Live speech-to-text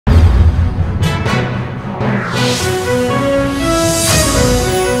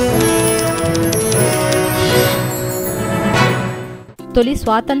తొలి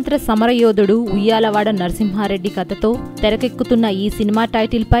స్వాతంత్ర సమరయోధుడు ఉయ్యాలవాడ నరసింహారెడ్డి కథతో తెరకెక్కుతున్న ఈ సినిమా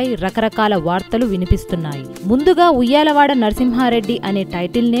టైటిల్ పై రకరకాల వార్తలు వినిపిస్తున్నాయి. ముందుగా ఉయ్యాలవాడ నరసింహారెడ్డి అనే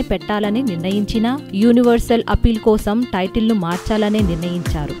టైటిల్ నే పెట్టాలని నిర్ణయించినా యూనివర్సల్ అపీల్ కోసం టైటిల్ ను మార్చాలనే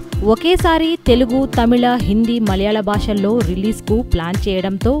నిర్ణయించారు. ఒకేసారి తెలుగు, తమిళ, హిందీ, మలయాళ భాషల్లో రిలీజ్ కు ప్లాన్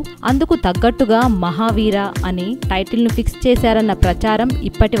చేయడంతో అందుకు తగ్గట్టుగా మహావీర అనే టైటిల్ ను ఫిక్స్ చేశారన్న ప్రచారం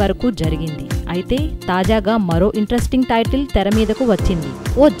ఇప్పటి వరకు జరిగింది. అయితే తాజాగా మరో ఇంట్రెస్టింగ్ టైటిల్ తెర మీదకు వచ్చింది.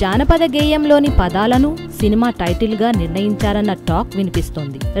 ఓ జానపద గేయంలోని పదాలను సినిమా టైటిల్ గా నిర్ణయించారన్న టాక్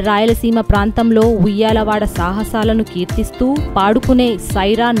వినిపిస్తోంది. రాయలసీమ ప్రాంతంలో ఉయ్యాలవాడ సాహసాలను కీర్తిస్తూ పాడుకునే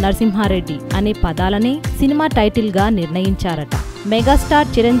సైరా నరసింహారెడ్డి అనే పదాలనే సినిమా టైటిల్ గా నిర్ణయించారట. మెగాస్టార్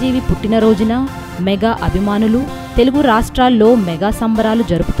చిరంజీవి పుట్టినరోజున మెగా అభిమానులు తెలుగు రాష్ట్రాల్లో మెగా సంబరాలు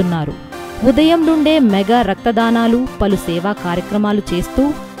జరుపుతున్నారు. ఉదయం నుండే మెగా రక్తదానాలు, పలు సేవా కార్యక్రమాలు చేస్తూ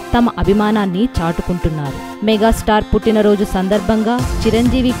తమ అభిమానాన్ని చాటుకుంటున్నారు. మెగాస్టార్ పుట్టినరోజు సందర్భంగా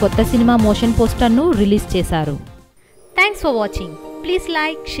చిరంజీవి కొత్త సినిమా మోషన్ పోస్టర్ను రిలీజ్ చేశారు. Thanks for watching. Please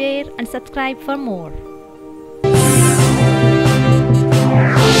like, share and subscribe for more.